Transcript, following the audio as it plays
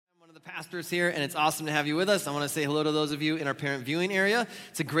Pastors here, and it's awesome to have you with us. I want to say hello to those of you in our parent viewing area.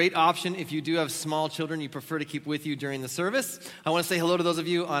 It's a great option if you do have small children you prefer to keep with you during the service. I want to say hello to those of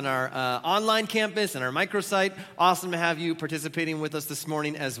you on our online campus and our microsite. Awesome to have you participating with us this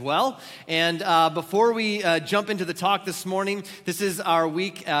morning as well. And before we jump into the talk this morning, this is our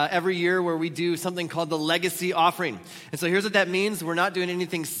week every year where we do something called the Legacy Offering. And so here's what that means. We're not doing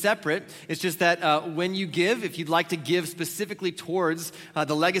anything separate. It's just that when you give, if you'd like to give specifically towards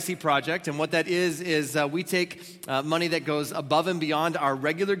the Legacy Project, and what that is we take money that goes above and beyond our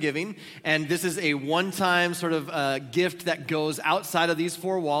regular giving, and this is a one-time sort of gift that goes outside of these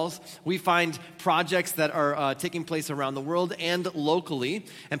four walls. We find projects that are taking place around the world and locally,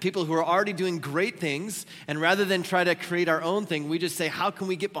 and people who are already doing great things, and rather than try to create our own thing, we just say, how can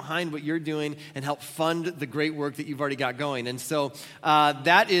we get behind what you're doing and help fund the great work that you've already got going? And so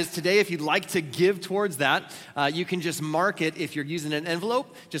that is today. If you'd like to give towards that, you can just mark it. If you're using an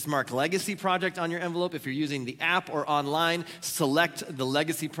envelope, just mark Legacy Project on your envelope. If you're using the app or online, select the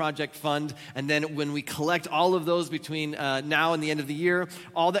Legacy Project Fund. And then when we collect all of those between now and the end of the year,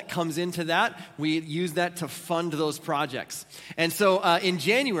 all that comes into that, we use that to fund those projects. And so in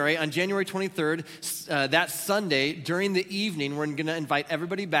January, on January 23rd, that Sunday, during the evening, we're going to invite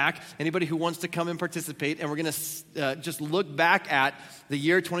everybody back, anybody who wants to come and participate, and we're going to just look back at the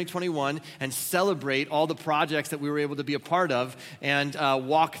year 2021 and celebrate all the projects that we were able to be a part of and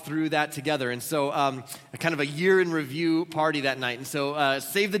walk through that together. And so kind of a year in review party that night. And so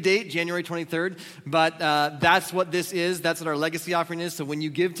save the date, January 23rd, but that's what this is. That's what our Legacy Offering is. So when you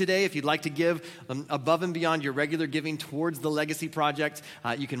give today, if you'd like to give above and beyond your regular giving towards the Legacy Project,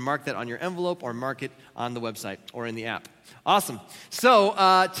 you can mark that on your envelope or mark it on the website or in the app. Awesome.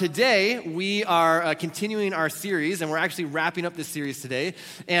 So today we are continuing our series, and we're actually wrapping up this series today.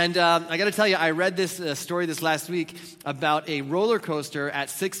 And I got to tell you, I read this story this last week about a roller coaster at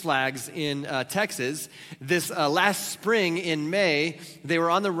Six Flags in Texas. This last spring in May, they were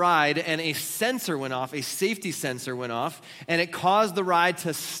on the ride, and a sensor went off, a safety sensor went off, and it caused the ride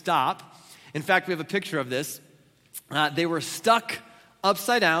to stop. In fact, we have a picture of this. They were stuck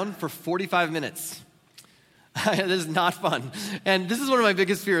upside down for 45 minutes. This is not fun. And this is one of my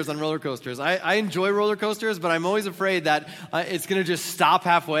biggest fears on roller coasters. I enjoy roller coasters, but I'm always afraid that it's going to just stop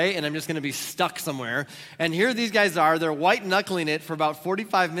halfway and I'm just going to be stuck somewhere. And here these guys are. They're white-knuckling it for about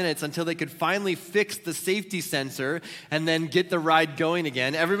 45 minutes until they could finally fix the safety sensor and then get the ride going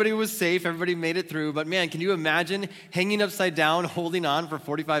again. Everybody was safe. Everybody made it through. But man, can you imagine hanging upside down, holding on for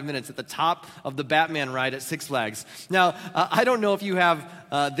 45 minutes at the top of the Batman ride at Six Flags? Now, I don't know if you have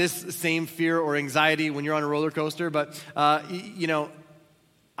this same fear or anxiety when you're on a roller coaster, but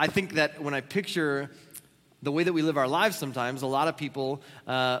I think that when I picture the way that we live our lives sometimes, a lot of people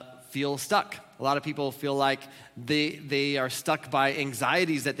feel stuck. A lot of people feel like they are stuck by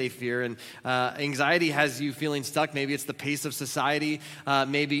anxieties that they fear, and anxiety has you feeling stuck. Maybe it's the pace of society.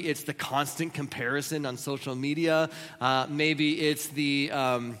 Maybe it's the constant comparison on social media. Maybe it's the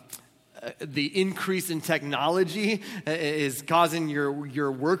increase in technology is causing your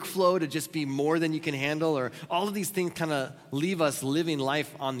workflow to just be more than you can handle, or all of these things kind of leave us living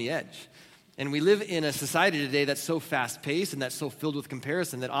life on the edge. And we live in a society today that's so fast-paced and that's so filled with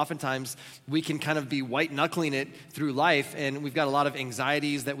comparison that oftentimes we can kind of be white-knuckling it through life, and we've got a lot of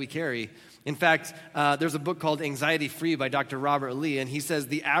anxieties that we carry. In fact, there's a book called Anxiety Free by Dr. Robert Lee, and he says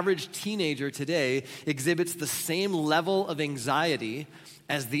the average teenager today exhibits the same level of anxiety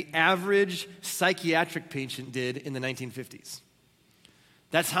as the average psychiatric patient did in the 1950s.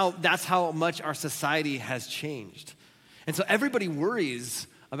 That's how much our society has changed. And so everybody worries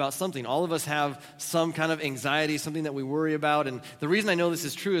about something. All of us have some kind of anxiety, something that we worry about. And the reason I know this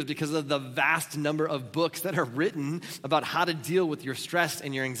is true is because of the vast number of books that are written about how to deal with your stress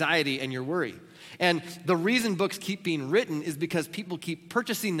and your anxiety and your worry. And the reason books keep being written is because people keep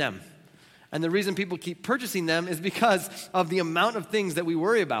purchasing them. And the reason people keep purchasing them is because of the amount of things that we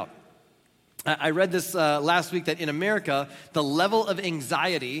worry about. I read this last week that in America, the level of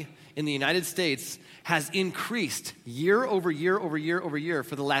anxiety in the United States has increased year over year over year over year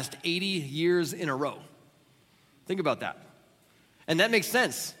for the last 80 years in a row. Think about that. And that makes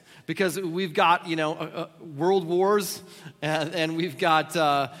sense. Because we've got, world wars, and we've got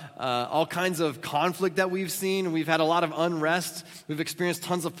all kinds of conflict that we've seen. We've had a lot of unrest. We've experienced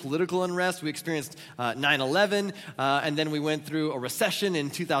tons of political unrest. We experienced 9/11, and then we went through a recession in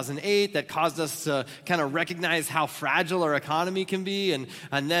 2008 that caused us to kind of recognize how fragile our economy can be. And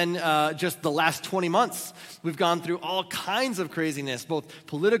then just the last 20 months, we've gone through all kinds of craziness, both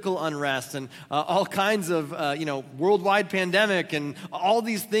political unrest and all kinds of, worldwide pandemic and all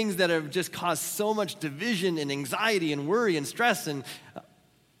these things that have just caused so much division and anxiety and worry and stress. And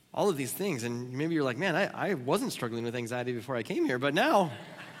all of these things. And maybe you're like, man, I wasn't struggling with anxiety before I came here, but now,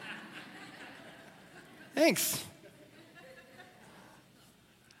 thanks.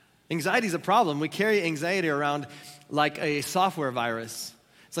 Anxiety is a problem. We carry anxiety around like a software virus.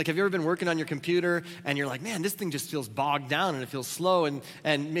 It's like, have you ever been working on your computer and you're like, man, this thing just feels bogged down and it feels slow,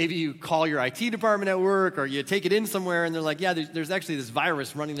 and maybe you call your IT department at work or you take it in somewhere and they're like, yeah, there's actually this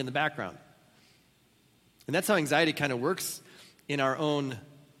virus running in the background. And that's how anxiety kind of works in our own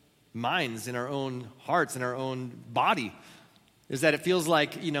minds, in our own hearts, in our own body, is that it feels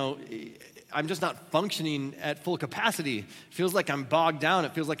like, I'm just not functioning at full capacity. It feels like I'm bogged down.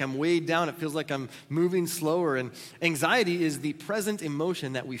 It feels like I'm weighed down. It feels like I'm moving slower. And anxiety is the present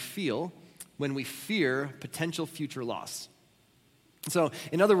emotion that we feel when we fear potential future loss. So,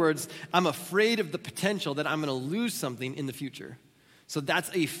 in other words, I'm afraid of the potential that I'm going to lose something in the future. So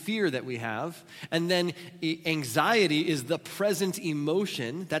that's a fear that we have. And then anxiety is the present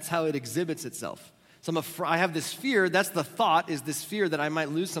emotion. That's how it exhibits itself. So I have this fear, that's the thought, is this fear that I might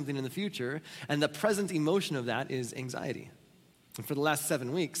lose something in the future, and the present emotion of that is anxiety. And for the last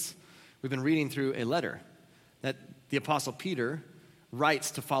 7 weeks, we've been reading through a letter that the Apostle Peter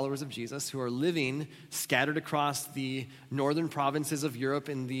writes to followers of Jesus who are living scattered across the northern provinces of Europe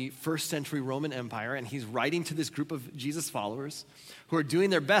in the first century Roman Empire, and he's writing to this group of Jesus followers who are doing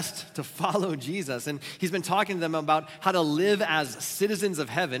their best to follow Jesus, and he's been talking to them about how to live as citizens of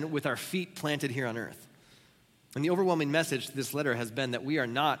heaven with our feet planted here on earth. And the overwhelming message to this letter has been that we are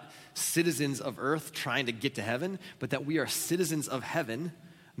not citizens of earth trying to get to heaven, but that we are citizens of heaven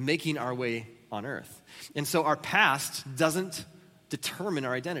making our way on earth. And so our past doesn't determine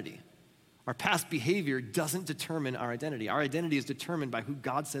our identity. Our past behavior doesn't determine our identity. Our identity is determined by who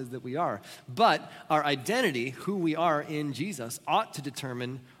God says that we are. But our identity, who we are in Jesus, ought to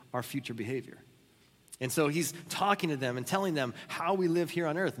determine our future behavior. And so he's talking to them and telling them how we live here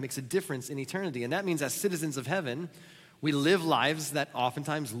on earth makes a difference in eternity. And that means as citizens of heaven, we live lives that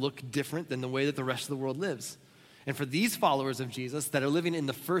oftentimes look different than the way that the rest of the world lives. And for these followers of Jesus that are living in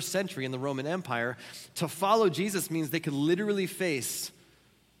the first century in the Roman Empire, to follow Jesus means they could literally face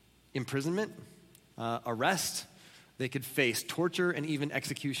imprisonment, arrest. They could face torture and even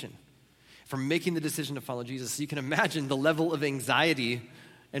execution for making the decision to follow Jesus. So you can imagine the level of anxiety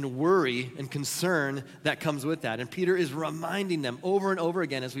and worry and concern that comes with that. And Peter is reminding them over and over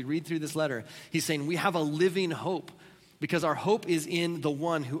again as we read through this letter. He's saying we have a living hope because our hope is in the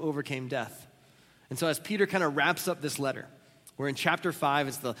one who overcame death. And so as Peter kind of wraps up this letter, we're in chapter 5,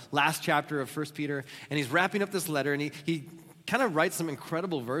 it's the last chapter of 1 Peter, and he's wrapping up this letter, and he kind of writes some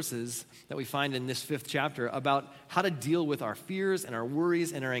incredible verses that we find in this 5th chapter about how to deal with our fears and our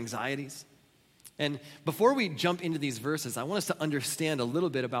worries and our anxieties. And before we jump into these verses, I want us to understand a little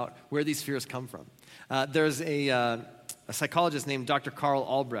bit about where these fears come from. There's a psychologist named Dr. Carl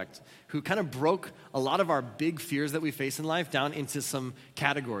Albrecht who kind of broke a lot of our big fears that we face in life down into some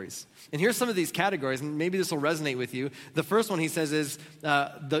categories. And here's some of these categories, and maybe this will resonate with you. The first one he says is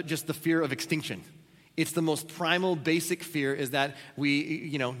just the fear of extinction. It's the most primal, basic fear is that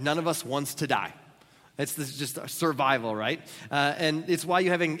none of us wants to die. It's just survival, right? And it's why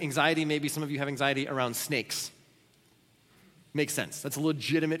you have anxiety. Maybe some of you have anxiety around snakes. Makes sense. That's a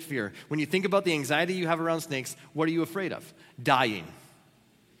legitimate fear. When you think about the anxiety you have around snakes, what are you afraid of? Dying.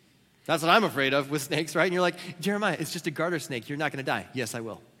 That's what I'm afraid of with snakes, right? And you're like, Jeremiah, it's just a garter snake. You're not going to die. Yes, I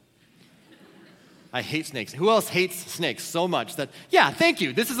will. I hate snakes. Who else hates snakes so much that, yeah, thank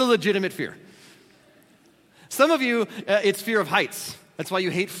you. This is a legitimate fear. Some of you, it's fear of heights. That's why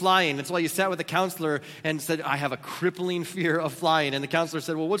you hate flying. That's why you sat with a counselor and said, I have a crippling fear of flying. And the counselor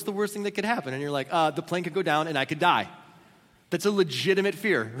said, well, what's the worst thing that could happen? And you're like, the plane could go down and I could die. That's a legitimate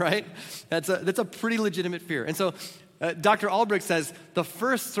fear, right? That's a pretty legitimate fear. And so Dr. Albrecht says the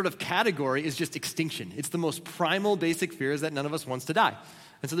first sort of category is just extinction. It's the most primal, basic fear is that none of us wants to die.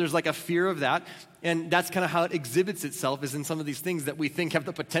 And so there's like a fear of that. And that's kind of how it exhibits itself is in some of these things that we think have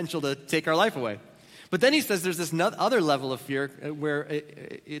the potential to take our life away. But then he says there's this other level of fear where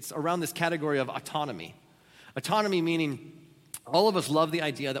it's around this category of autonomy. Autonomy meaning all of us love the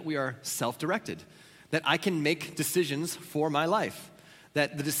idea that we are self-directed, that I can make decisions for my life,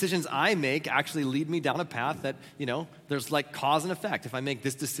 that the decisions I make actually lead me down a path that, there's like cause and effect. If I make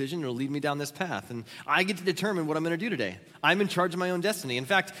this decision, it'll lead me down this path. And I get to determine what I'm going to do today. I'm in charge of my own destiny. In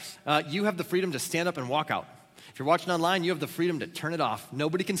fact, you have the freedom to stand up and walk out. If you're watching online, you have the freedom to turn it off.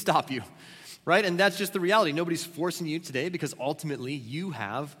 Nobody can stop you. Right? And that's just the reality. Nobody's forcing you today because ultimately you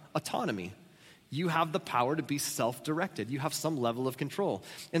have autonomy. You have the power to be self-directed. You have some level of control.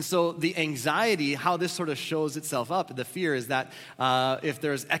 And so the anxiety, how this sort of shows itself up, the fear is that if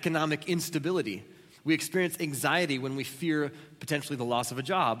there's economic instability, We experience anxiety when we fear potentially the loss of a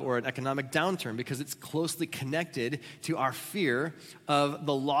job or an economic downturn because it's closely connected to our fear of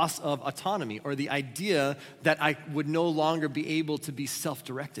the loss of autonomy or the idea that I would no longer be able to be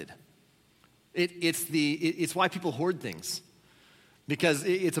self-directed. It's why people hoard things, because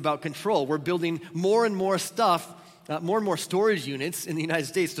it's about control. We're building more and more stuff, more and more storage units in the United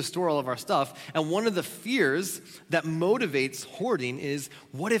States to store all of our stuff. And one of the fears that motivates hoarding is,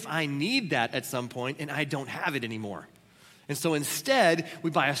 what if I need that at some point and I don't have it anymore? And so instead, we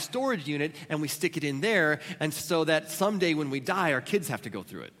buy a storage unit and we stick it in there, and so that someday when we die, our kids have to go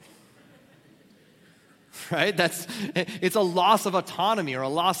through it. Right? It's a loss of autonomy or a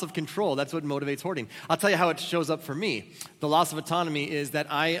loss of control. That's what motivates hoarding. I'll tell you how it shows up for me. The loss of autonomy is that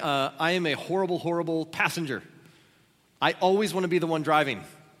I am a horrible, horrible passenger. I always want to be the one driving.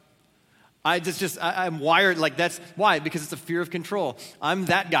 I'm wired like that's why, because it's a fear of control. I'm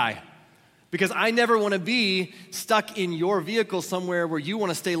that guy. Because I never want to be stuck in your vehicle somewhere where you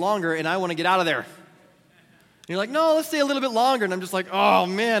want to stay longer and I want to get out of there. And you're like, no, let's stay a little bit longer. And I'm just like, oh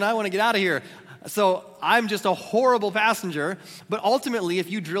man, I want to get out of here. So I'm just a horrible passenger. But ultimately, if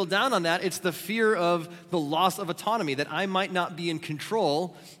you drill down on that, it's the fear of the loss of autonomy, that I might not be in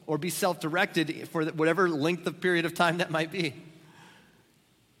control or be self-directed for whatever length of period of time that might be.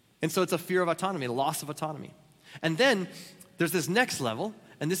 And so it's a fear of autonomy, a loss of autonomy. And then there's this next level,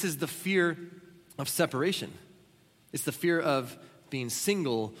 and this is the fear of separation. It's the fear of being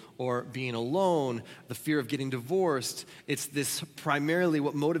single or being alone, the fear of getting divorced. It's this primarily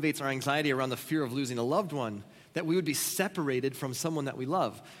what motivates our anxiety around the fear of losing a loved one, that we would be separated from someone that we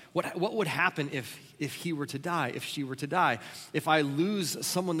love. What would happen if he were to die, if she were to die? If I lose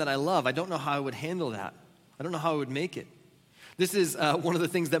someone that I love, I don't know how I would handle that. I don't know how I would make it. This is one of the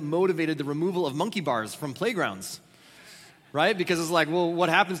things that motivated the removal of monkey bars from playgrounds. Right? Because it's like, well, what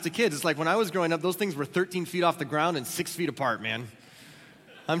happens to kids? It's like when I was growing up, those things were 13 feet off the ground and 6 feet apart, man.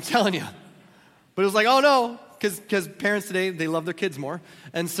 I'm telling you. But it was like, oh no, because parents today, they love their kids more.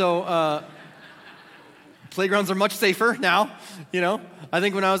 And so playgrounds are much safer now, you know. I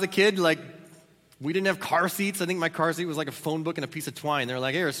think when I was a kid, like, we didn't have car seats. I think my car seat was like a phone book and a piece of twine. They were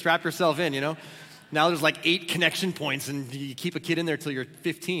like, here, strap yourself in, you know. Now there's like 8 connection points and you keep a kid in there till you're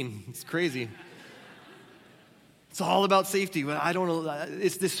 15. It's crazy. It's all about safety, but I don't know.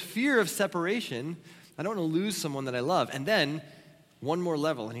 It's this fear of separation. I don't want to lose someone that I love. And then one more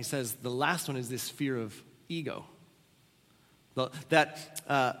level, and he says the last one is this fear of ego.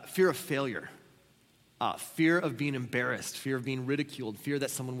 That fear of failure, fear of being embarrassed, fear of being ridiculed, fear that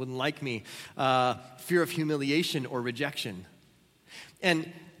someone wouldn't like me, fear of humiliation or rejection.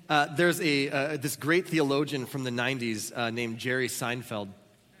 And there's this great theologian from the 90s named Jerry Seinfeld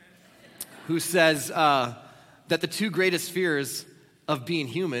who says that the two greatest fears of being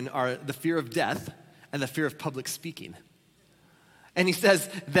human are the fear of death and the fear of public speaking. And he says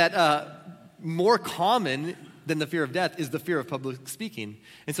that more common than the fear of death is the fear of public speaking.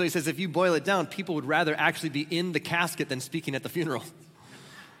 And so he says if you boil it down, people would rather actually be in the casket than speaking at the funeral.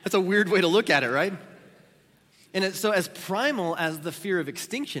 That's a weird way to look at it, right? And so as primal as the fear of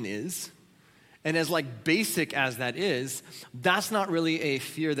extinction is, and as like basic as that is, that's not really a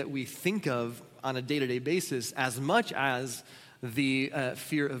fear that we think of on a day-to-day basis as much as the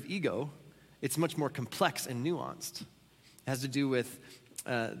fear of ego. It's much more complex and nuanced. It has to do with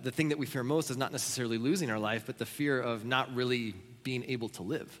the thing that we fear most is not necessarily losing our life, but the fear of not really being able to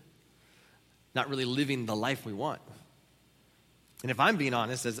live, not really living the life we want. And if I'm being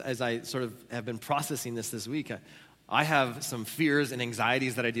honest, as I sort of have been processing this week, I have some fears and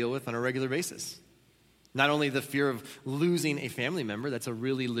anxieties that I deal with on a regular basis. Not only the fear of losing a family member, that's a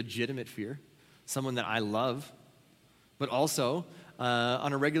really legitimate fear, someone that I love, but also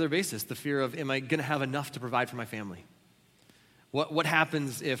on a regular basis, the fear of, am I going to have enough to provide for my family? What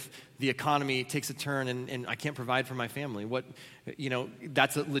happens if the economy takes a turn and I can't provide for my family?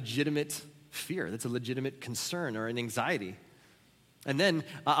 That's a legitimate fear. That's a legitimate concern or an anxiety. And then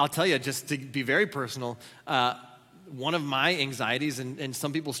I'll tell you, just to be very personal, one of my anxieties, and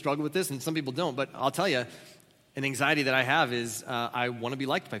some people struggle with this and some people don't, but I'll tell you, an anxiety that I have is I want to be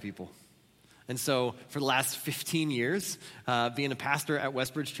liked by people. And so for the last 15 years, being a pastor at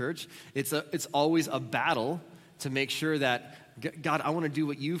Westbridge Church, it's always a battle to make sure that, God, I want to do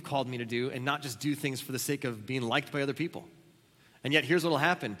what you've called me to do and not just do things for the sake of being liked by other people. And yet, here's what will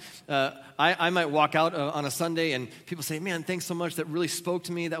happen. I might walk out on a Sunday and people say, man, thanks so much. That really spoke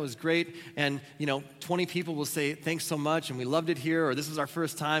to me. That was great. And, 20 people will say, thanks so much. And we loved it here. Or this was our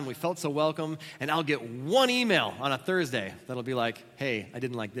first time. We felt so welcome. And I'll get one email on a Thursday that'll be like, hey, I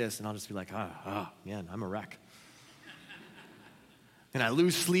didn't like this. And I'll just be like, man, I'm a wreck. And I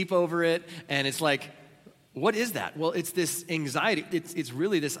lose sleep over it, and it's like, what is that? Well, it's this anxiety. It's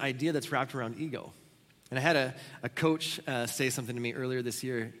really this idea that's wrapped around ego. And I had a coach say something to me earlier this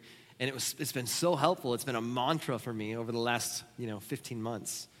year, and it's been so helpful. It's been a mantra for me over the last 15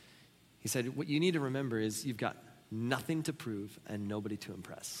 months. He said, what you need to remember is you've got nothing to prove and nobody to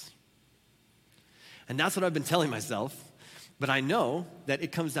impress. And that's what I've been telling myself, but I know that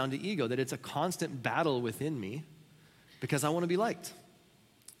it comes down to ego, that it's a constant battle within me because I want to be liked.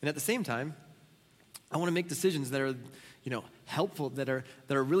 And at the same time, I want to make decisions that are, helpful, that are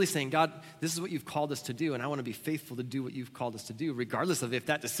really saying, God, this is what you've called us to do, and I want to be faithful to do what you've called us to do, regardless of if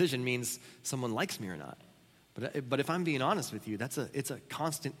that decision means someone likes me or not. But if I'm being honest with you, it's a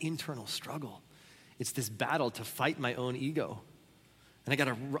constant internal struggle. It's this battle to fight my own ego. And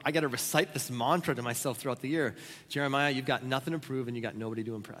I gotta recite this mantra to myself throughout the year. Jeremiah, you've got nothing to prove and you got nobody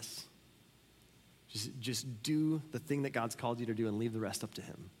to impress. Just do the thing that God's called you to do and leave the rest up to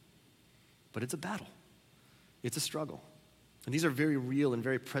him. But it's a battle. It's a struggle. And these are very real and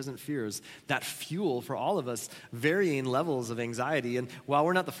very present fears that fuel for all of us varying levels of anxiety. And while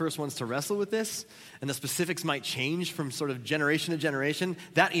we're not the first ones to wrestle with this, and the specifics might change from sort of generation to generation,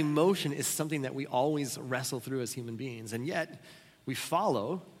 that emotion is something that we always wrestle through as human beings. And yet, we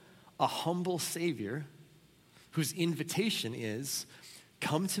follow a humble Savior whose invitation is,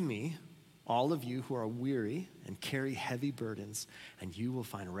 come to me, all of you who are weary and carry heavy burdens, and you will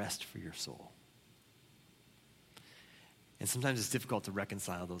find rest for your soul. And sometimes it's difficult to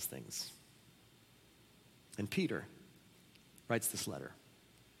reconcile those things. And Peter writes this letter.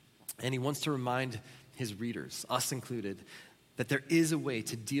 And he wants to remind his readers, us included, that there is a way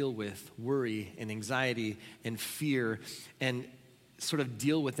to deal with worry and anxiety and fear and sort of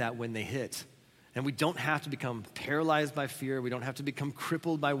deal with that when they hit. And we don't have to become paralyzed by fear. We don't have to become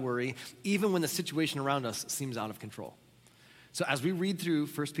crippled by worry, even when the situation around us seems out of control. So as we read through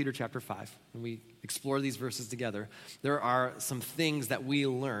 1 Peter chapter 5, and we explore these verses together, there are some things that we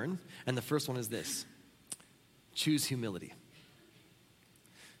learn, and the first one is this: choose humility.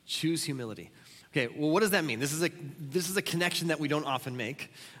 Choose humility. Okay, well, what does that mean? This is a connection that we don't often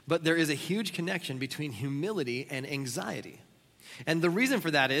make, but there is a huge connection between humility and anxiety. And the reason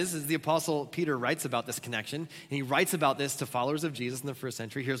for that is the Apostle Peter writes about this connection, and he writes about this to followers of Jesus in the first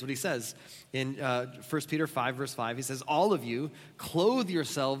century. Here's what he says in 1 Peter 5, verse 5. He says, all of you clothe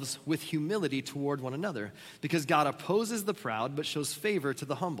yourselves with humility toward one another, because God opposes the proud but shows favor to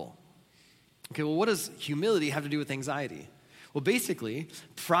the humble. Okay, well, what does humility have to do with anxiety? Well, basically,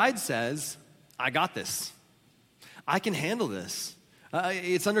 pride says, I got this. I can handle this.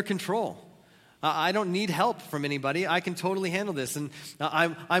 It's under control. I don't need help from anybody. I can totally handle this. And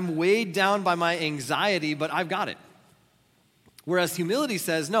I'm weighed down by my anxiety, but I've got it. Whereas humility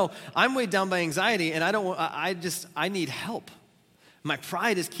says, no, I'm weighed down by anxiety, and I need help. My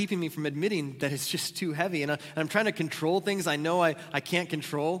pride is keeping me from admitting that it's just too heavy. And I'm trying to control things I know I can't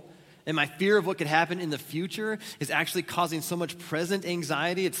control. And my fear of what could happen in the future is actually causing so much present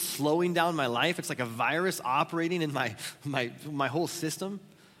anxiety. It's slowing down my life. It's like a virus operating in my whole system.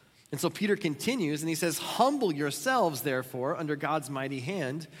 And so Peter continues, and he says, humble yourselves, therefore, under God's mighty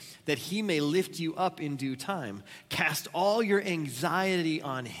hand, that he may lift you up in due time. Cast all your anxiety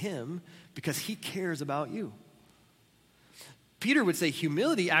on him, because he cares about you. Peter would say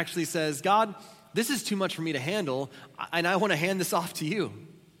humility actually says, God, this is too much for me to handle, and I want to hand this off to you.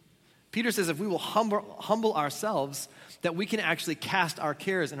 Peter says if we will humble ourselves, that we can actually cast our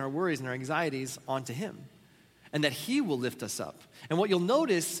cares and our worries and our anxieties onto him, and that he will lift us up. And what you'll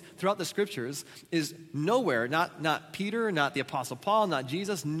notice throughout the scriptures is nowhere, not Peter, not the Apostle Paul, not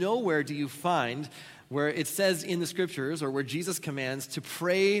Jesus, nowhere do you find where it says in the scriptures or where Jesus commands to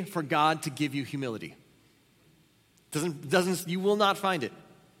pray for God to give you humility. You will not find it.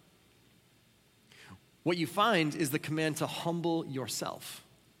 What you find is the command to humble yourself,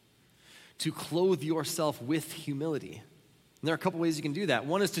 to clothe yourself with humility. And there are a couple ways you can do that.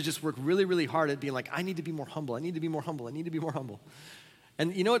 One is to just work really, really hard at being like, I need to be more humble. I need to be more humble. I need to be more humble.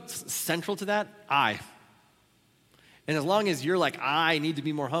 And you know what's central to that? I. And as long as you're like, I need to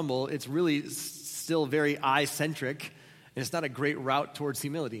be more humble, it's really still very I-centric, and it's not a great route towards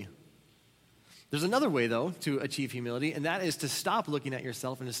humility. There's another way, though, to achieve humility, and that is to stop looking at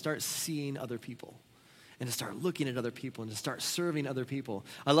yourself and to start seeing other people. And to start looking at other people and to start serving other people.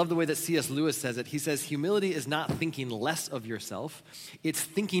 I love the way that C.S. Lewis says it. He says, humility is not thinking less of yourself, it's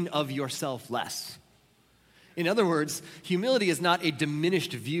thinking of yourself less. In other words, humility is not a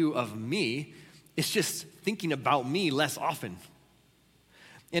diminished view of me, it's just thinking about me less often.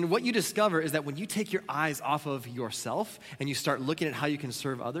 And what you discover is that when you take your eyes off of yourself and you start looking at how you can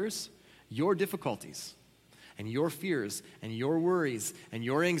serve others, your difficulties and your fears and your worries and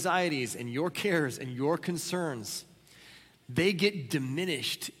your anxieties and your cares and your concerns, they get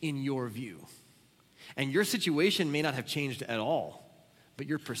diminished in your view. And your situation may not have changed at all, but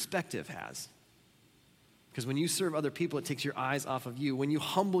your perspective has. Because when you serve other people, it takes your eyes off of you. When you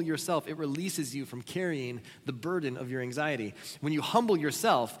humble yourself, it releases you from carrying the burden of your anxiety. When you humble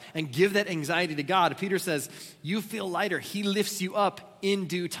yourself and give that anxiety to God, Peter says, you feel lighter. He lifts you up in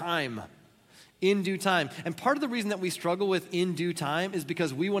due time. In due time. And part of the reason that we struggle with in due time is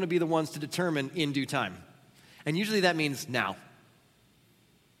because we want to be the ones to determine in due time. And usually that means now.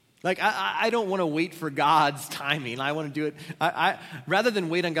 Like, I don't want to wait for God's timing. I want to do it. Rather than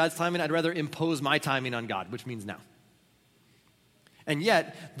wait on God's timing, I'd rather impose my timing on God, which means now. And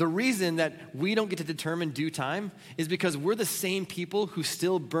yet, the reason that we don't get to determine due time is because we're the same people who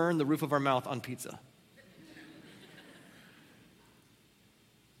still burn the roof of our mouth on pizza.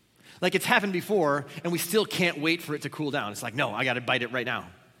 Like, it's happened before, and we still can't wait for it to cool down. It's like, no, I got to bite it right now.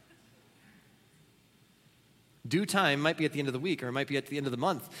 Due time might be at the end of the week, or it might be at the end of the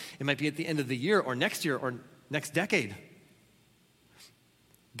month. It might be at the end of the year, or next decade.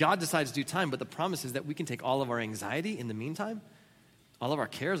 God decides due time, but the promise is that we can take all of our anxiety in the meantime, all of our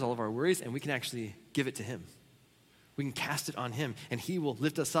cares, all of our worries, and we can actually give it to him. We can cast it on him, and he will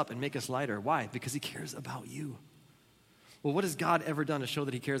lift us up and make us lighter. Why? Because he cares about you. Well, what has God ever done to show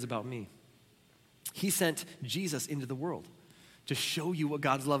that he cares about me? He sent Jesus into the world to show you what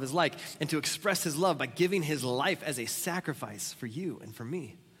God's love is like and to express his love by giving his life as a sacrifice for you and for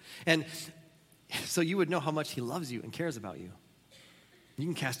me. And so you would know how much he loves you and cares about you. You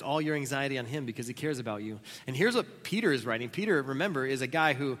can cast all your anxiety on him because he cares about you. And here's what Peter is writing. Peter, remember, is a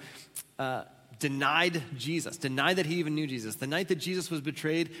guy who denied Jesus, denied that he even knew Jesus. The night that Jesus was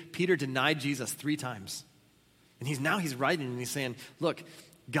betrayed, Peter denied Jesus 3 times. And he's writing and he's saying, look,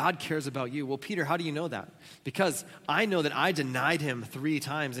 God cares about you. Well, Peter, how do you know that? Because I know that I denied him 3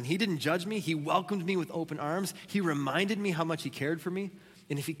 times, and he didn't judge me. He welcomed me with open arms. He reminded me how much he cared for me.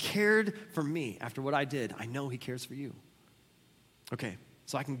 And if he cared for me after what I did, I know he cares for you. Okay,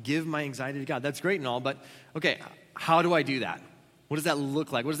 so I can give my anxiety to God. That's great and all, but okay, how do I do that? What does that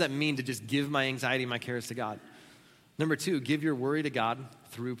look like? What does that mean to just give my anxiety and my cares to God? Number 2, give your worry to God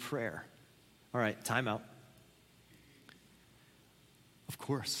through prayer. All right, time out. Of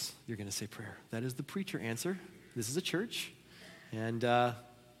course, you're going to say prayer. That is the preacher answer. This is a church, and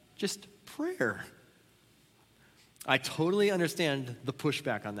just prayer. I totally understand the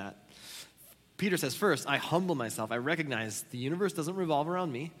pushback on that. Peter says, first, I humble myself. I recognize the universe doesn't revolve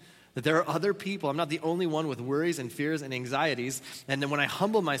around me, that there are other people. I'm not the only one with worries and fears and anxieties. And then when I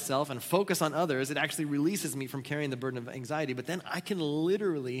humble myself and focus on others, it actually releases me from carrying the burden of anxiety. But then I can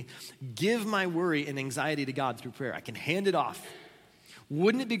literally give my worry and anxiety to God through prayer. I can hand it off.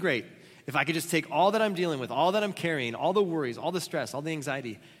 Wouldn't it be great if I could just take all that I'm dealing with, all that I'm carrying, all the worries, all the stress, all the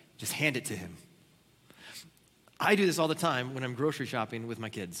anxiety, just hand it to him? I do this all the time when I'm grocery shopping with my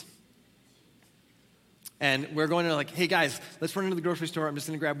kids. And we're going to like, hey guys, let's run into the grocery store. I'm just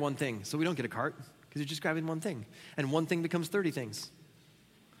going to grab one thing. So we don't get a cart because you're just grabbing one thing. And one thing becomes 30 things.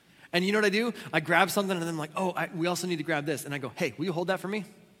 And you know what I do? I grab something and then I'm like, we also need to grab this. And I go, hey, will you hold that for me?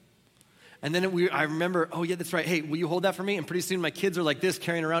 And then I remember, oh yeah, that's right. Hey, will you hold that for me? And pretty soon my kids are like this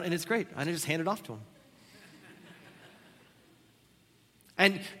carrying around, and it's great. And I just hand it off to them.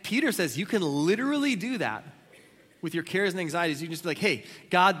 And Peter says you can literally do that with your cares and anxieties. You can just be like, hey,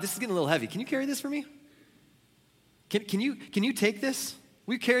 God, this is getting a little heavy. Can you carry this for me? Can you take this?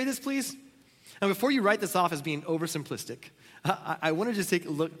 Will you carry this, please? And before you write this off as being oversimplistic, I want to just take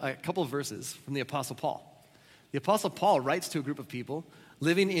a look at a couple of verses from the Apostle Paul. The Apostle Paul writes to a group of people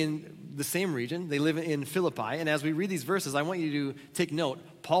living in the same region. They live in Philippi. And as we read these verses, I want you to take note.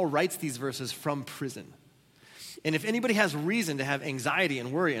 Paul writes these verses from prison. And if anybody has reason to have anxiety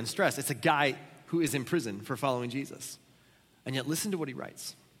and worry and stress, it's a guy who is in prison for following Jesus. And yet listen to what he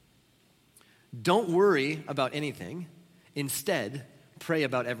writes. Don't worry about anything. Instead, pray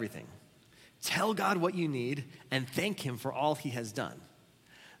about everything. Tell God what you need and thank him for all he has done.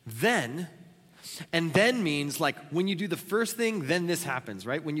 Then means like when you do the first thing, then this happens,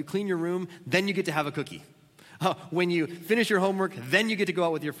 right? When you clean your room, then you get to have a cookie. When you finish your homework, then you get to go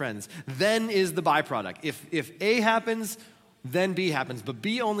out with your friends. Then is the byproduct. If A happens, then B happens. But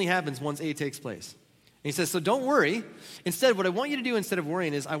B only happens once A takes place. And he says, so don't worry. Instead, what I want you to do instead of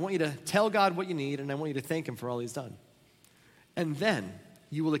worrying is I want you to tell God what you need and I want you to thank him for all he's done. And then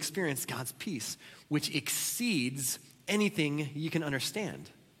you will experience God's peace, which exceeds anything you can understand.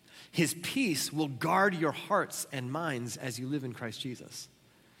 His peace will guard your hearts and minds as you live in Christ Jesus.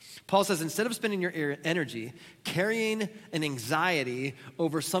 Paul says, instead of spending your energy carrying an anxiety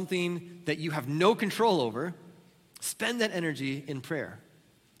over something that you have no control over, Spend that energy in prayer,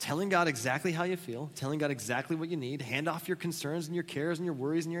 telling God exactly how you feel, telling God exactly what you need. Hand off your concerns and your cares and your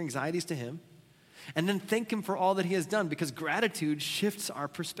worries and your anxieties to him. And then thank him for all that he has done, because gratitude shifts our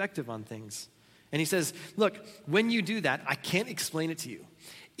perspective on things. And he says, look, when you do that, I can't explain it to you.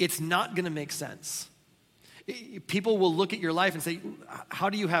 It's not going to make sense. People will look at your life and say, how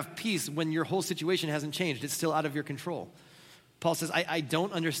do you have peace when your whole situation hasn't changed? It's still out of your control. Paul says, I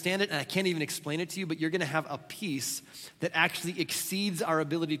don't understand it, and I can't even explain it to you, but you're going to have a peace that actually exceeds our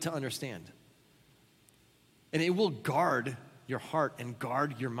ability to understand. And it will guard your heart and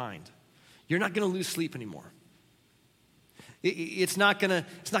guard your mind. You're not going to lose sleep anymore. It's not going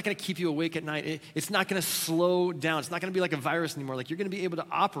to keep you awake at night. It's not going to slow down. It's not going to be like a virus anymore. Like, you're going to be able to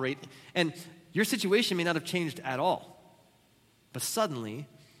operate, and your situation may not have changed at all. But suddenly,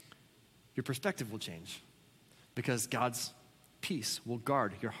 your perspective will change, because God's peace will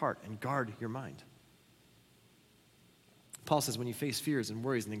guard your heart and guard your mind. Paul says when you face fears and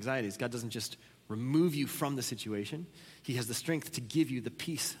worries and anxieties, God doesn't just remove you from the situation. He has the strength to give you the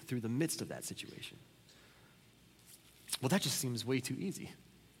peace through the midst of that situation. Well, that just seems way too easy.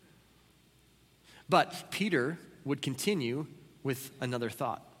 But Peter would continue with another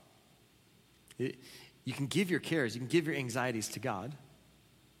thought. You can give your cares, you can give your anxieties to God,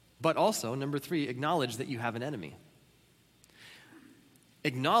 but also, number 3, acknowledge that you have an enemy.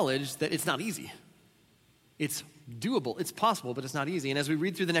 Acknowledge that it's not easy. It's doable, it's possible, but it's not easy. And as we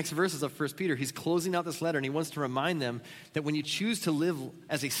read through the next verses of 1 Peter, he's closing out this letter, and he wants to remind them that when you choose to live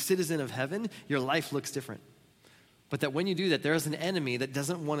as a citizen of heaven, your life looks different. But that when you do that, there is an enemy that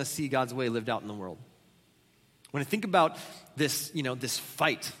doesn't want to see God's way lived out in the world. When I think about this, this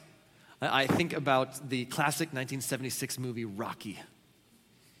fight, I think about the classic 1976 movie, Rocky.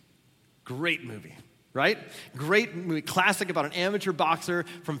 Great movie, right? Great movie, classic about an amateur boxer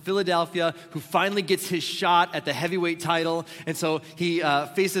from Philadelphia who finally gets his shot at the heavyweight title. And so he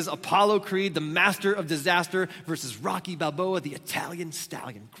faces Apollo Creed, the master of disaster, versus Rocky Balboa, the Italian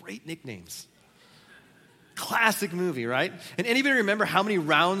stallion. Great nicknames. Classic movie, right? And anybody remember how many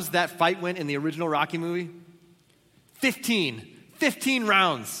rounds that fight went in the original Rocky movie? 15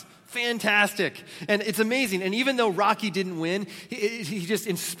 rounds. Fantastic. And it's amazing. And even though Rocky didn't win, he just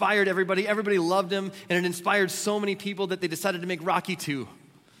inspired everybody. Everybody loved him. And it inspired so many people that they decided to make Rocky 2,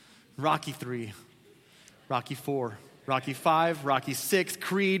 Rocky 3, Rocky 4, Rocky 5, Rocky 6,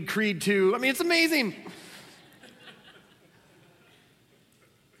 Creed 2. I mean, it's amazing.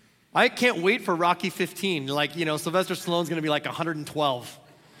 I can't wait for Rocky 15. Like, Sylvester Stallone's going to be like 112.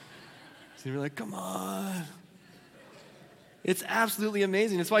 So you're like, come on. It's absolutely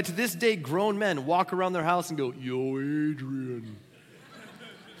amazing. That's why to this day, grown men walk around their house and go, yo, Adrian.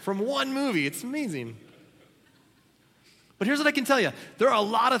 From one movie. It's amazing. But here's what I can tell you. There are a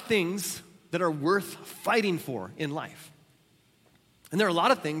lot of things that are worth fighting for in life. And there are a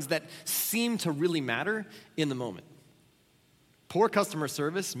lot of things that seem to really matter in the moment. Poor customer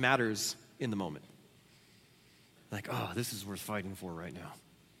service matters in the moment. Like, oh, this is worth fighting for right now.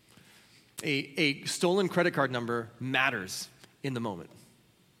 A stolen credit card number matters in the moment.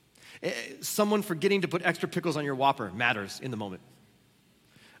 Someone forgetting to put extra pickles on your Whopper matters in the moment.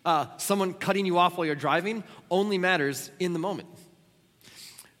 Someone cutting you off while you're driving only matters in the moment.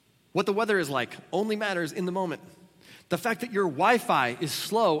 What the weather is like only matters in the moment. The fact that your Wi-Fi is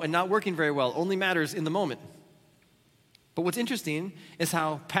slow and not working very well only matters in the moment. But what's interesting is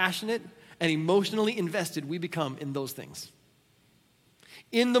how passionate and emotionally invested we become in those things.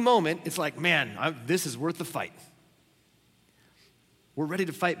 In the moment, it's like, man, this is worth the fight. We're ready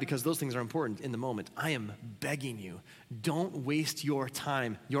to fight because those things are important in the moment. I am begging you, don't waste your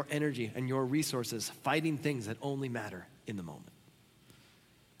time, your energy, and your resources fighting things that only matter in the moment.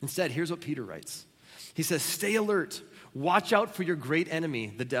 Instead, here's what Peter writes. He says, stay alert. Watch out for your great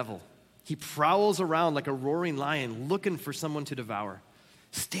enemy, the devil. He prowls around like a roaring lion looking for someone to devour.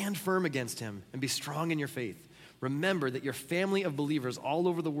 Stand firm against him and be strong in your faith. Remember that your family of believers all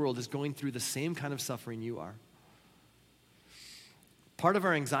over the world is going through the same kind of suffering you are. Part of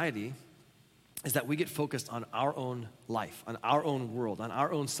our anxiety is that we get focused on our own life, on our own world, on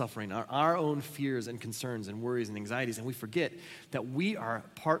our own suffering, on our own fears and concerns and worries and anxieties, and we forget that we are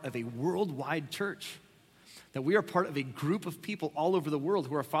part of a worldwide church, that we are part of a group of people all over the world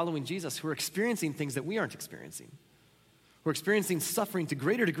who are following Jesus, who are experiencing things that we aren't experiencing, who are experiencing suffering to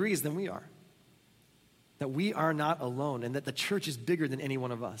greater degrees than we are. That we are not alone and that the church is bigger than any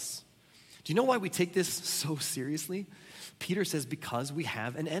one of us. Do you know why we take this so seriously? Peter says, because we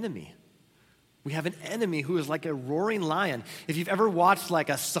have an enemy. We have an enemy who is like a roaring lion. If you've ever watched like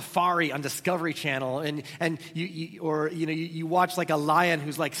a safari on Discovery Channel and you watch like a lion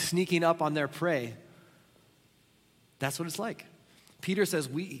who's like sneaking up on their prey, That's what it's like. Peter says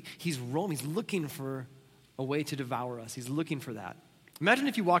he's Rome. He's looking for a way to devour us. He's looking for that. Imagine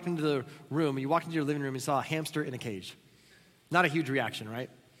if you walked into the room, you walked into your living room and saw a hamster in a cage. Not a huge reaction, right?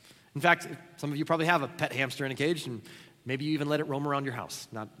 In fact, some of you probably have a pet hamster in a cage, and maybe you even let it roam around your house.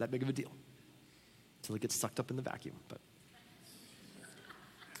 Not that big of a deal until it gets sucked up in the vacuum. But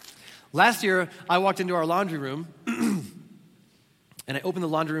last year, I walked into our laundry room, and I opened the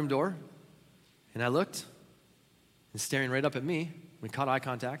laundry room door, and I looked, and staring right up at me, we caught eye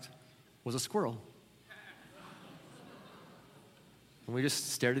contact, was a squirrel. And we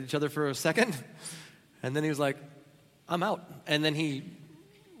just stared at each other for a second, and then he was like, I'm out. And then he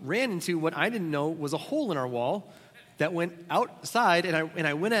ran into what I didn't know was a hole in our wall that went outside, and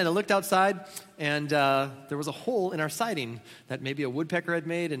I went in and I looked outside, and there was a hole in our siding that maybe a woodpecker had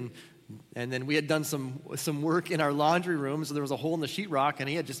made, and then we had done some work in our laundry room, so there was a hole in the sheetrock, and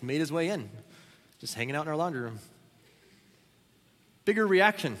he had just made his way in, just hanging out in our laundry room. Bigger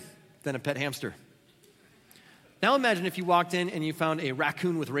reaction than a pet hamster. Now imagine if you walked in and you found a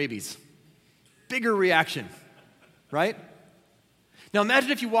raccoon with rabies. Bigger reaction, right? Now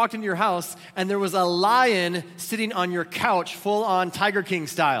imagine if you walked into your house and there was a lion sitting on your couch full on Tiger King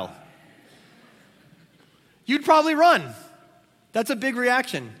style. You'd probably run. That's a big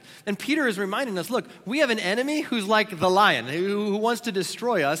reaction. And Peter is reminding us, look, we have an enemy who's like the lion, who wants to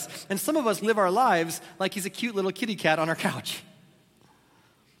destroy us, and some of us live our lives like he's a cute little kitty cat on our couch.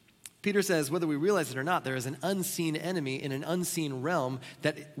 Peter says, whether we realize it or not, there is an unseen enemy in an unseen realm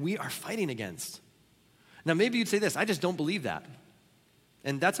that we are fighting against. Now, maybe you'd say this, I just don't believe that.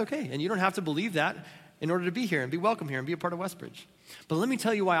 And that's okay. And you don't have to believe that in order to be here and be welcome here and be a part of Westbridge. But let me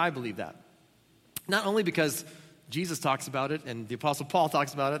tell you why I believe that. Not only because Jesus talks about it, and the Apostle Paul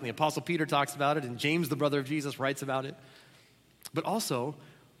talks about it, and the Apostle Peter talks about it, and James, the brother of Jesus, writes about it, but also,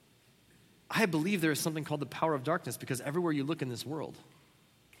 I believe there is something called the power of darkness, because everywhere you look in this world,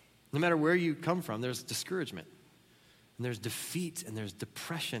 no matter where you come from, there's discouragement, and there's defeat, and there's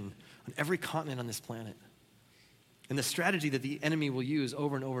depression on every continent on this planet. And the strategy that the enemy will use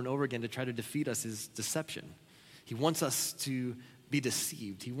over and over and over again to try to defeat us is deception. He wants us to be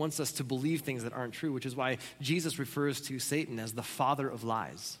deceived. He wants us to believe things that aren't true, which is why Jesus refers to Satan as the father of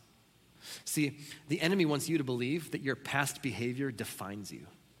lies. See, the enemy wants you to believe that your past behavior defines you.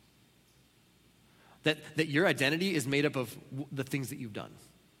 That your identity is made up of the things that you've done.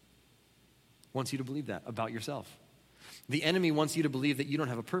 Wants you to believe that about yourself. The enemy wants you to believe that you don't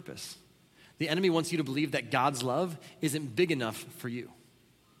have a purpose. The enemy wants you to believe that God's love isn't big enough for you.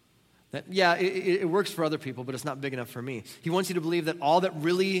 That, yeah, it works for other people, but it's not big enough for me. He wants you to believe that all that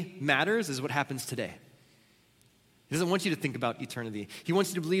really matters is what happens today. He doesn't want you to think about eternity. He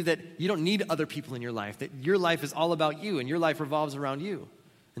wants you to believe that you don't need other people in your life, that your life is all about you and your life revolves around you,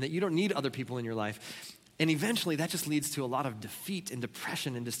 and that you don't need other people in your life. And eventually that just leads to a lot of defeat and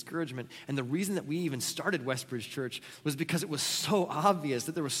depression and discouragement. And the reason that we even started Westbridge Church was because it was so obvious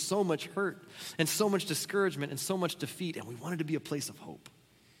that there was so much hurt and so much discouragement and so much defeat, and we wanted to be a place of hope.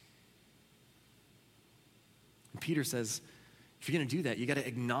 And Peter says, if you're going to do that, you got to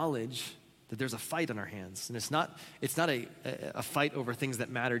acknowledge that there's a fight on our hands. And it's not a fight over things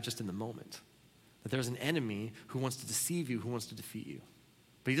that matter just in the moment. That there's an enemy who wants to deceive you, who wants to defeat you.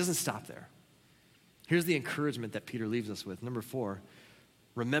 But he doesn't stop there. Here's the encouragement that Peter leaves us with. Number 4,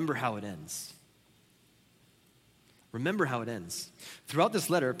 remember how it ends. Remember how it ends. Throughout this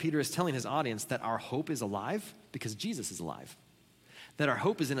letter, Peter is telling his audience that our hope is alive because Jesus is alive. That our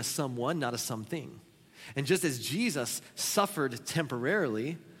hope is in a someone, not a something. And just as Jesus suffered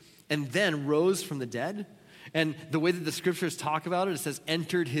temporarily and then rose from the dead, and the way that the scriptures talk about it, it says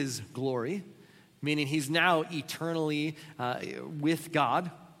entered his glory, meaning he's now eternally with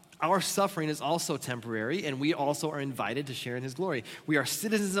God. Our suffering is also temporary, and we also are invited to share in his glory. We are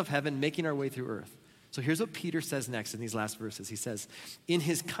citizens of heaven making our way through earth. So here's what Peter says next in these last verses. He says, in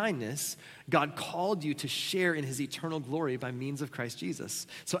his kindness, God called you to share in his eternal glory by means of Christ Jesus.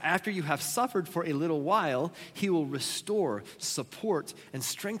 So after you have suffered for a little while, he will restore, support, and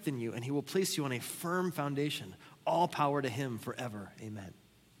strengthen you, and he will place you on a firm foundation. All power to him forever. Amen.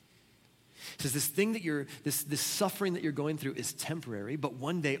 He says this suffering that you're going through is temporary, but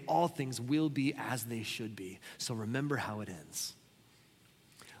one day all things will be as they should be. So remember how it ends.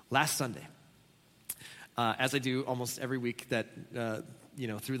 Last Sunday, as I do almost every week that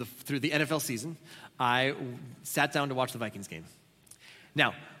through the NFL season, I sat down to watch the Vikings game.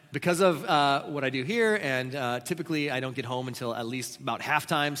 Now, because of what I do here, and typically I don't get home until at least about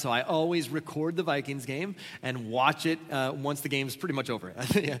halftime, so I always record the Vikings game and watch it once the game's pretty much over.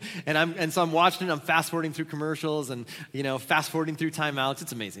 And so I'm watching it, I'm fast-forwarding through commercials and fast-forwarding through timeouts.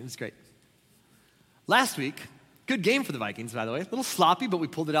 It's amazing, it's great. Last week, Good game for the Vikings, by the way. A little sloppy, but we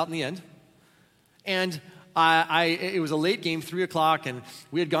pulled it out in the end. And it was a late game, 3 o'clock, and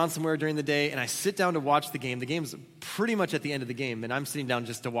we had gone somewhere during the day, and I sit down to watch the game. The game's pretty much at the end of the game, and I'm sitting down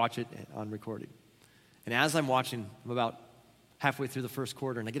just to watch it on recording. And as I'm watching, I'm about halfway through the first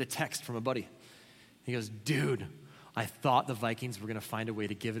quarter, and I get a text from a buddy. He goes, dude, I thought the Vikings were going to find a way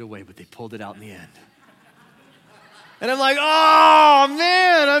to give it away, but they pulled it out in the end. And I'm like, oh,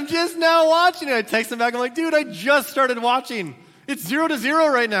 man, I'm just now watching it. I text him back. I'm like, dude, I just started watching. It's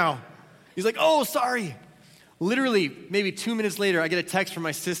 0-0 right now. He's like, oh, sorry. Literally, maybe 2 minutes later, I get a text from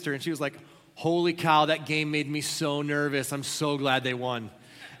my sister, and she was like, holy cow, that game made me so nervous. I'm so glad they won.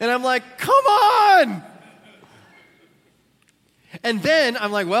 And I'm like, come on. And then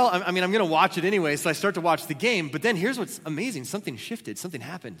I'm like, well, I'm going to watch it anyway, so I start to watch the game. But then here's what's amazing. Something shifted. Something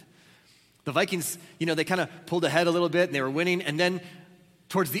happened. The Vikings, they kind of pulled ahead a little bit, and they were winning. And then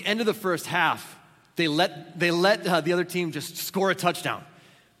towards the end of the first half, they let the other team just score a touchdown.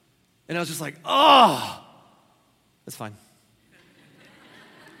 And I was just like, oh, that's fine.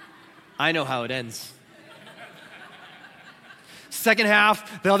 I know how it ends. Second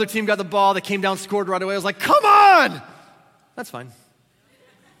half, the other team got the ball. They came down, scored right away. I was like, come on. That's fine.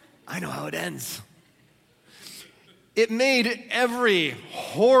 I know how it ends. It made every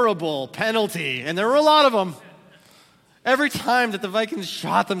horrible penalty, and there were a lot of them, every time that the Vikings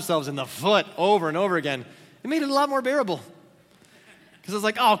shot themselves in the foot over and over again, it made it a lot more bearable. Because I was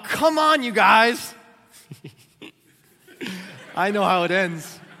like, oh, come on, you guys. I know how it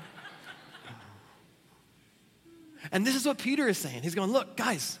ends. And this is what Peter is saying. He's going, look,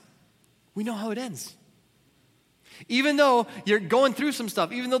 guys, we know how it ends. Even though you're going through some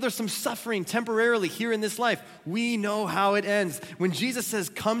stuff, even though there's some suffering temporarily here in this life, we know how it ends. When Jesus says,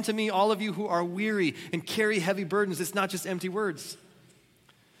 come to me, all of you who are weary and carry heavy burdens, it's not just empty words.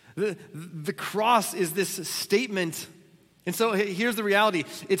 The cross is this statement. And so here's the reality.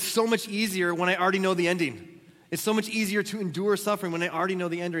 It's so much easier when I already know the ending. It's so much easier to endure suffering when I already know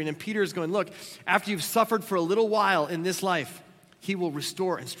the ending. And Peter is going, look, after you've suffered for a little while in this life, he will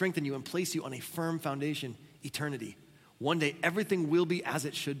restore and strengthen you and place you on a firm foundation. Eternity. One day, everything will be as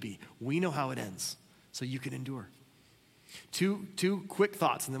it should be. We know how it ends, so you can endure. Two quick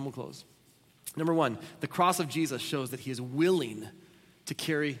thoughts, and then we'll close. Number one, the cross of Jesus shows that he is willing to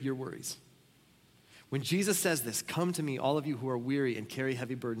carry your worries. When Jesus says this, come to me, all of you who are weary and carry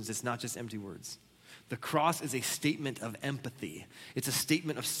heavy burdens, it's not just empty words. The cross is a statement of empathy. It's a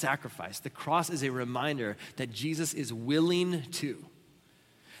statement of sacrifice. The cross is a reminder that Jesus is willing to.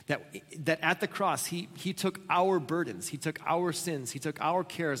 That at the cross, he took our burdens, he took our sins, he took our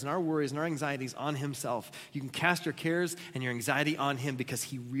cares and our worries and our anxieties on himself. You can cast your cares and your anxiety on him because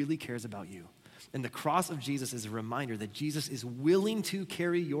he really cares about you. And the cross of Jesus is a reminder that Jesus is willing to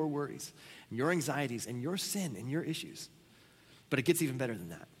carry your worries, and your anxieties, and your sin and your issues. But it gets even better than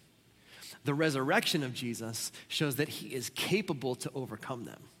that. The resurrection of Jesus shows that he is capable to overcome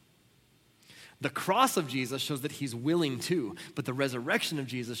them. The cross of Jesus shows that he's willing to, but the resurrection of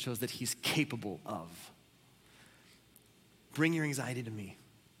Jesus shows that he's capable of. Bring your anxiety to me.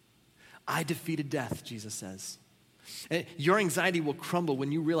 I defeated death, Jesus says. And your anxiety will crumble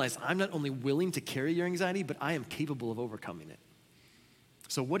when you realize I'm not only willing to carry your anxiety, but I am capable of overcoming it.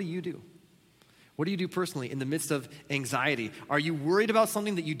 So what do you do? What do you do personally in the midst of anxiety? Are you worried about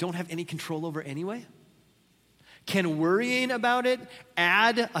something that you don't have any control over anyway? Can worrying about it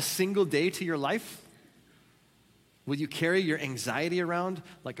add a single day to your life? Will you carry your anxiety around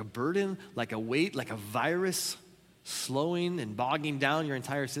like a burden, like a weight, like a virus, slowing and bogging down your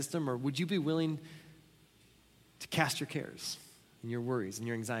entire system? Or would you be willing to cast your cares and your worries and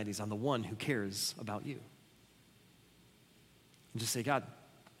your anxieties on the one who cares about you? And just say, God,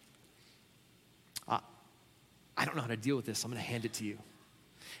 I don't know how to deal with this. I'm going to hand it to you.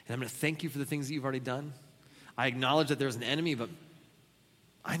 And I'm going to thank you for the things that you've already done. I acknowledge that there's an enemy, but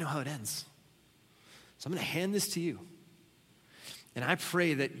I know how it ends. So I'm going to hand this to you. And I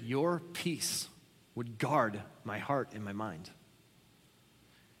pray that your peace would guard my heart and my mind.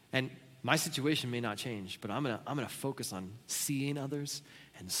 And my situation may not change, but I'm going to focus on seeing others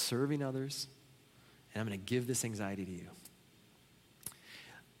and serving others. And I'm going to give this anxiety to you.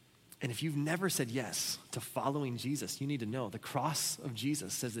 And if you've never said yes to following Jesus, you need to know the cross of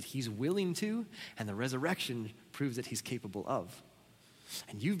Jesus says that he's willing to, and the resurrection proves that he's capable of.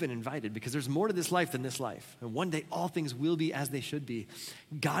 And you've been invited because there's more to this life than this life. And one day all things will be as they should be.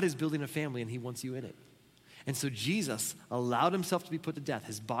 God is building a family and he wants you in it. And so Jesus allowed himself to be put to death.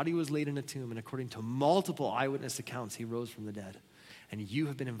 His body was laid in a tomb, and according to multiple eyewitness accounts, he rose from the dead. And you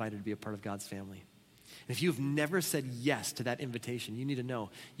have been invited to be a part of God's family. And if you've never said yes to that invitation, you need to know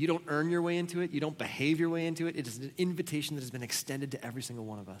you don't earn your way into it. You don't behave your way into it. It is an invitation that has been extended to every single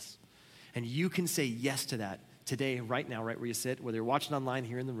one of us. And you can say yes to that today, right now, right where you sit, whether you're watching online,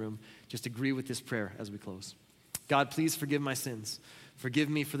 here in the room. Just agree with this prayer as we close. God, please forgive my sins. Forgive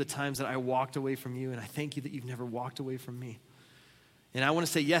me for the times that I walked away from you, and I thank you that you've never walked away from me. And I want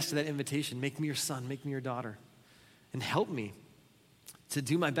to say yes to that invitation. Make me your son, make me your daughter, and help me to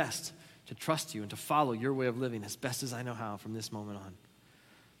do my best to trust you and to follow your way of living as best as I know how from this moment on.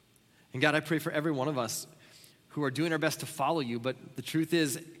 And God, I pray for every one of us who are doing our best to follow you, but the truth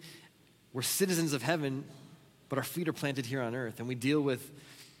is we're citizens of heaven, but our feet are planted here on earth, and we deal with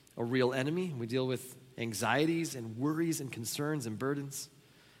a real enemy. We deal with anxieties and worries and concerns and burdens.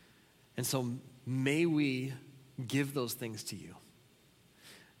 And so may we give those things to you.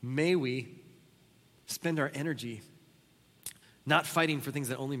 May we spend our energy not fighting for things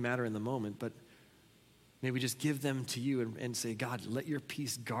that only matter in the moment, but may we just give them to you and say, God, let your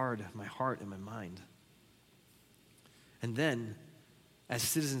peace guard my heart and my mind. And then, as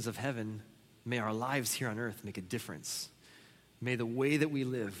citizens of heaven, may our lives here on earth make a difference. May the way that we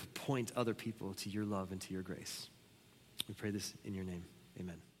live point other people to your love and to your grace. We pray this in your name.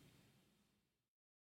 Amen.